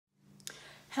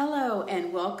Hello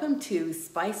and welcome to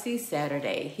Spicy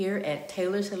Saturday here at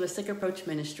Taylor's Holistic Approach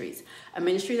Ministries, a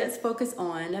ministry that's focused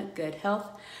on good health,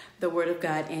 the Word of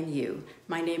God, and you.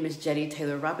 My name is Jetty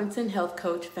Taylor Robinson, health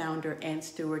coach, founder, and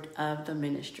steward of the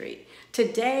ministry.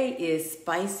 Today is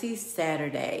Spicy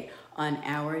Saturday on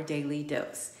our daily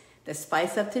dose. The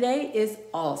spice of today is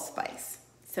AllSpice.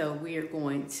 So we are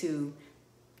going to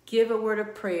give a word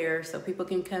of prayer so people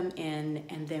can come in,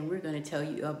 and then we're going to tell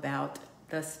you about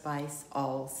the spice,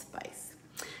 AllSpice.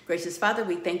 Gracious Father,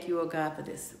 we thank you, oh God, for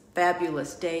this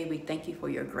fabulous day. We thank you for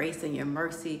your grace and your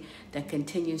mercy that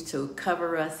continues to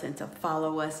cover us and to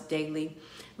follow us daily.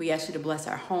 We ask you to bless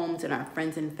our homes and our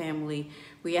friends and family.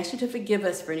 We ask you to forgive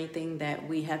us for anything that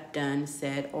we have done,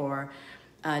 said, or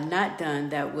not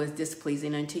done that was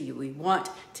displeasing unto you. We want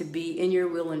to be in your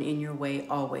will and in your way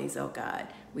always, oh God.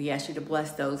 We ask you to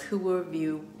bless those who will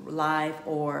view live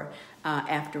or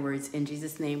afterwards. In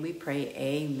Jesus' name we pray,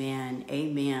 amen,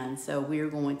 amen. So we're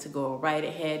going to go right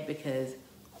ahead because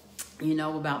you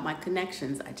know about my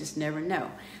connections. I just never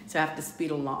know. So I have to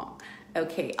speed along.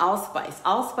 Okay, AllSpice.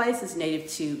 AllSpice is native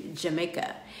to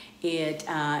Jamaica. It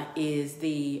is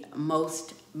the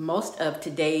most of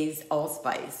today's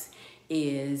AllSpice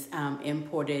is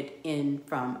imported in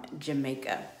from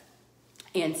Jamaica.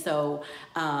 And so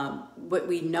what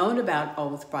we've known about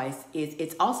AllSpice is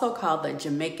it's also called the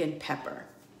Jamaican pepper.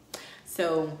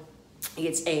 So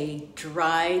it's a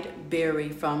dried berry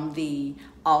from the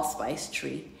AllSpice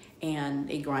tree, and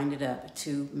they grind it up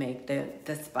to make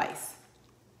the spice.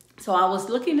 So I was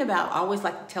looking about, I always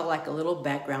like to tell like a little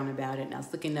background about it, and I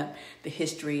was looking up the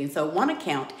history. And so one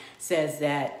account says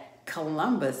that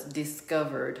Columbus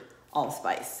discovered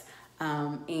AllSpice.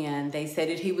 And they said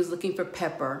that he was looking for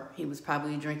pepper. He was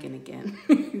probably drinking again,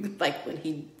 like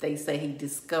when they say he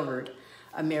discovered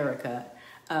America,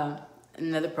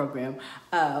 another program.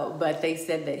 But they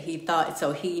said that he thought,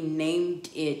 so he named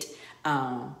it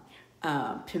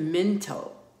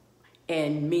pimento,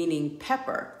 and meaning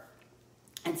pepper.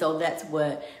 And so that's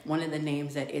what one of the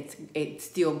names that it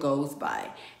still goes by.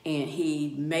 And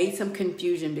he made some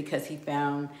confusion because he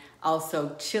found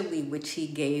also chili, which he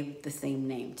gave the same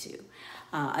name to.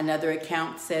 Another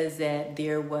account says that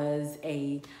there was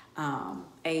a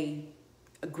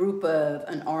group of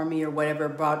an army or whatever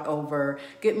brought over.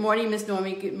 Good morning, Miss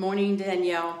Normie. Good morning,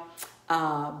 Danielle.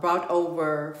 Brought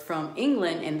over from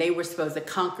England, and they were supposed to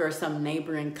conquer some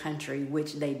neighboring country,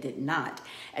 which they did not.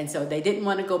 And so they didn't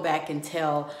want to go back and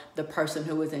tell the person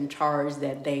who was in charge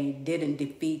that they didn't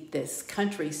defeat this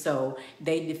country, so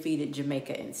they defeated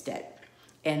Jamaica instead.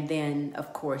 And then,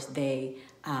 of course, they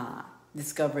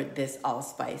discovered this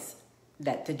AllSpice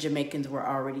that the Jamaicans were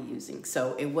already using.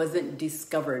 So it wasn't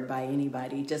discovered by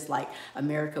anybody, just like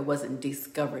America wasn't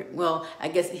discovered. Well, I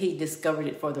guess he discovered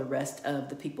it for the rest of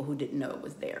the people who didn't know it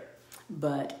was there.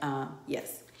 But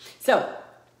yes, so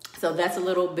that's a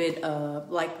little bit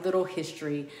of like little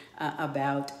history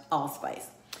about AllSpice.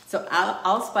 So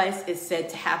AllSpice is said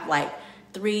to have like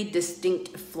 3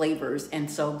 distinct flavors,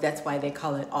 and so that's why they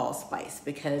call it AllSpice,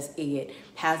 because it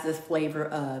has this flavor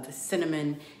of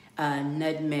cinnamon,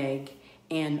 nutmeg,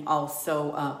 and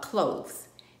also cloves.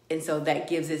 And so that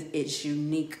gives it its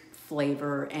unique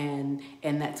flavor, and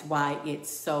that's why it's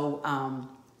so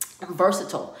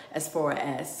versatile as far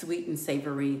as sweet and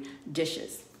savory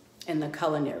dishes in the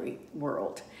culinary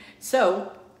world.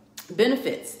 So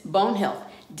benefits: bone health.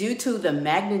 Due to the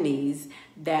manganese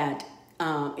that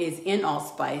is in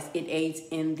AllSpice, it aids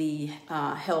in the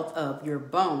health of your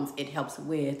bones. It helps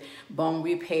with bone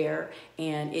repair,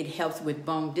 and it helps with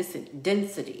bone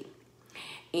density.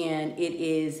 And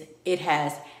it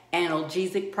has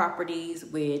analgesic properties,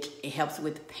 which it helps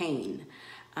with pain.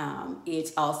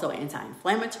 It's also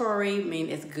anti-inflammatory,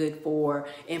 meaning it's good for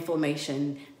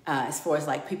inflammation as far as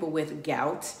like people with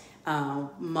gout,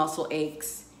 muscle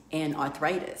aches, and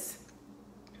arthritis.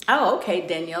 Oh, okay.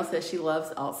 Danielle says she loves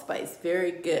AllSpice.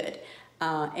 Very good.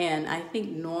 And I think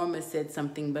Norma said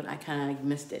something, but I kind of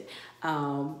missed it.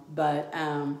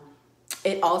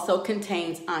 It also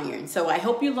contains iron. So I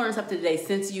hope you learned something today.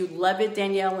 Since you love it,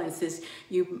 Danielle, and since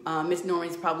you, Miss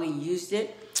Norman's probably used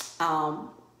it,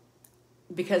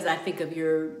 because I think of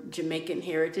your Jamaican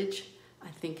heritage. I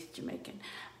think it's Jamaican.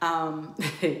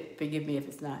 Forgive me if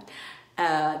it's not.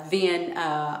 then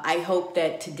I hope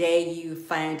that today you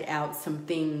find out some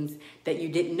things that you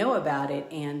didn't know about it,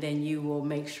 and then you will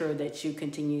make sure that you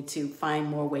continue to find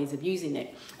more ways of using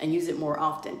it and use it more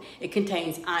often. It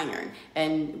contains iron,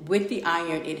 and with the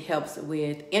iron, it helps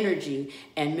with energy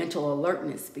and mental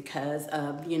alertness because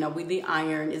the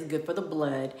iron is good for the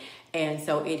blood, and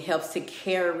so it helps to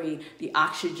carry the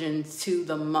oxygen to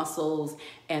the muscles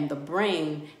and the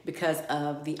brain because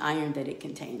of the iron that it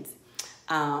contains.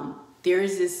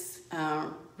 There's this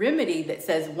remedy that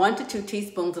says 1 to 2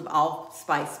 teaspoons of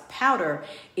AllSpice powder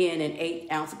in an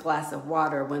 8-ounce glass of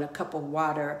water. When a cup of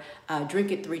water,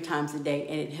 drink it 3 times a day,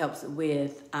 and it helps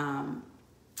with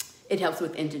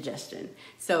indigestion.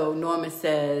 So Norma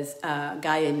says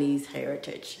Guyanese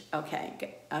heritage.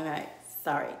 Okay, all right,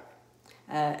 sorry.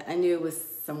 I knew it was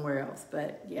somewhere else,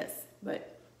 but yes,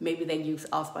 but maybe they use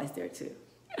AllSpice there too.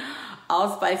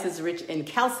 AllSpice is rich in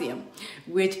calcium,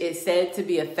 which is said to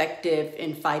be effective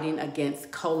in fighting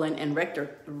against colon and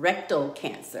rectal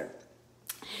cancer.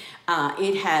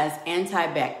 It has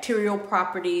antibacterial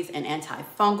properties and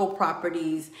antifungal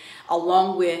properties,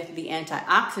 along with the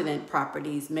antioxidant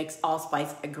properties, makes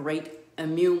AllSpice a great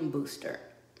immune booster.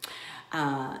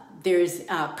 There's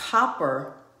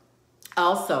copper.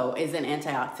 Also is an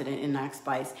antioxidant in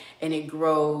AllSpice, and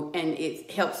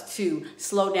it helps to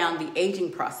slow down the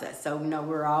aging process. So,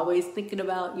 we're always thinking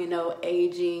about,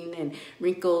 aging and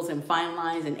wrinkles and fine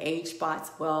lines and age spots.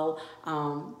 Well,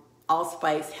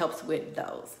 AllSpice helps with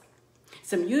those.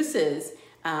 Some uses,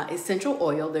 essential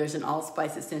oil. There's an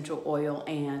AllSpice essential oil,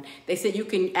 and they said you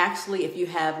can actually, if you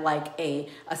have like a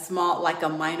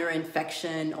minor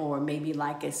infection or maybe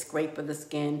like a scrape of the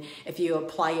skin, if you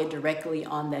apply it directly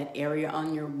on that area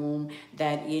on your wound,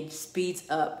 that it speeds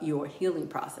up your healing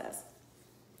process.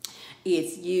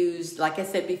 It's used, like I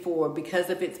said before,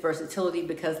 because of its versatility,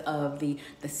 because of the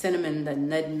cinnamon, the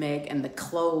nutmeg, and the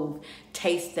clove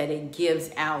taste that it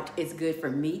gives out. It's good for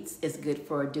meats, it's good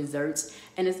for desserts,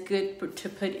 and it's good to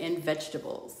put in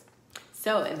vegetables.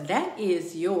 So that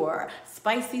is your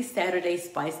Spicy Saturday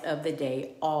Spice of the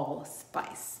Day,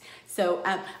 AllSpice. So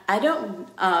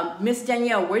Miss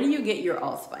Danielle, where do you get your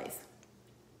AllSpice?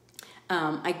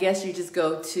 I guess you just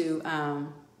go to...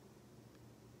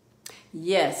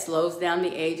 Yes, slows down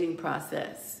the aging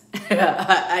process.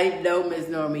 I know, Ms.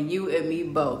 Normie, you and me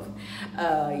both.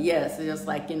 Yes, just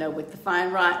like, with the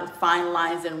fine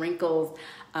lines and wrinkles,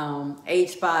 age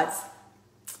spots,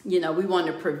 we want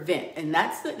to prevent. And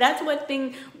that's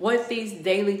what these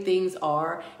daily things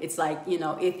are. It's like,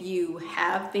 if you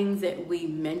have things that we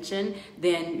mention,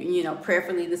 then,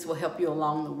 prayerfully this will help you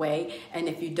along the way. And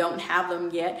if you don't have them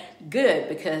yet, good,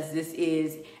 because this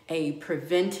is a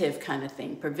preventive kind of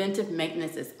thing. Preventive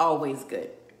maintenance is always good.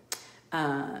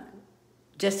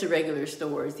 Just the regular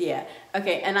stores, yeah.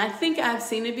 Okay, and I think I've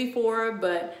seen it before,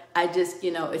 but I just,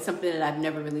 it's something that I've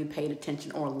never really paid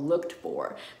attention or looked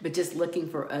for, but just looking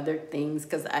for other things,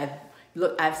 because I've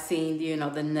seen,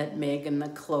 the nutmeg and the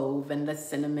clove and the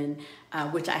cinnamon,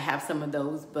 which I have some of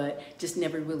those, but just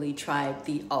never really tried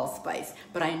the AllSpice.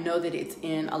 But I know that it's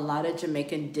in a lot of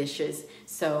Jamaican dishes,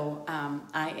 so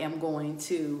I am going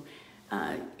to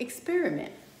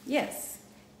experiment, yes,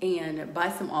 and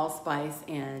buy some AllSpice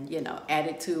and, add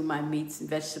it to my meats and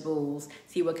vegetables,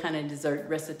 see what kind of dessert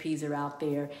recipes are out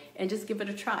there, and just give it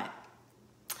a try.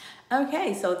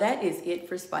 Okay, so that is it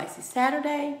for Spicy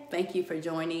Saturday. Thank you for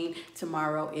joining.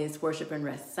 Tomorrow is Worship and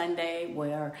Rest Sunday,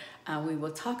 where we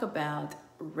will talk about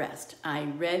rest. I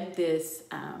read this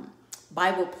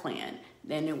Bible plan,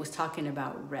 and it was talking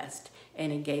about rest,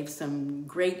 and it gave some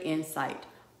great insight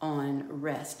on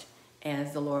rest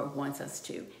as the Lord wants us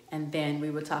to. And then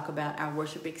we will talk about our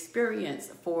worship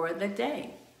experience for the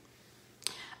day.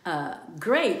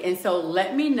 Great. And so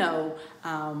let me know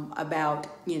about,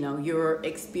 your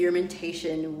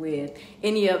experimentation with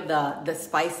any of the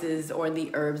spices or the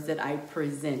herbs that I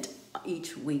present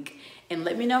each week. And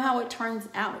let me know how it turns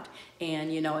out.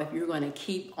 And, if you're going to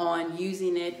keep on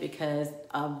using it because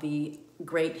of the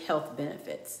great health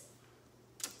benefits.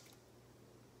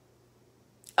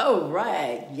 Oh,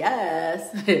 right. Yes.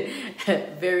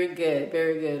 Very good.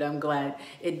 Very good. I'm glad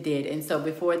it did. And so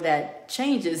before that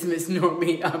changes, Miss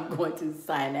Normie, I'm going to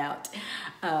sign out.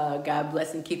 God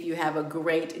bless and keep you. Have a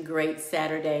great, great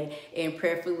Saturday. And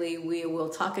prayerfully, we will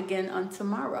talk again on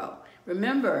tomorrow.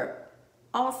 Remember,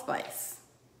 AllSpice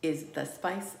is the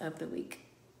spice of the week.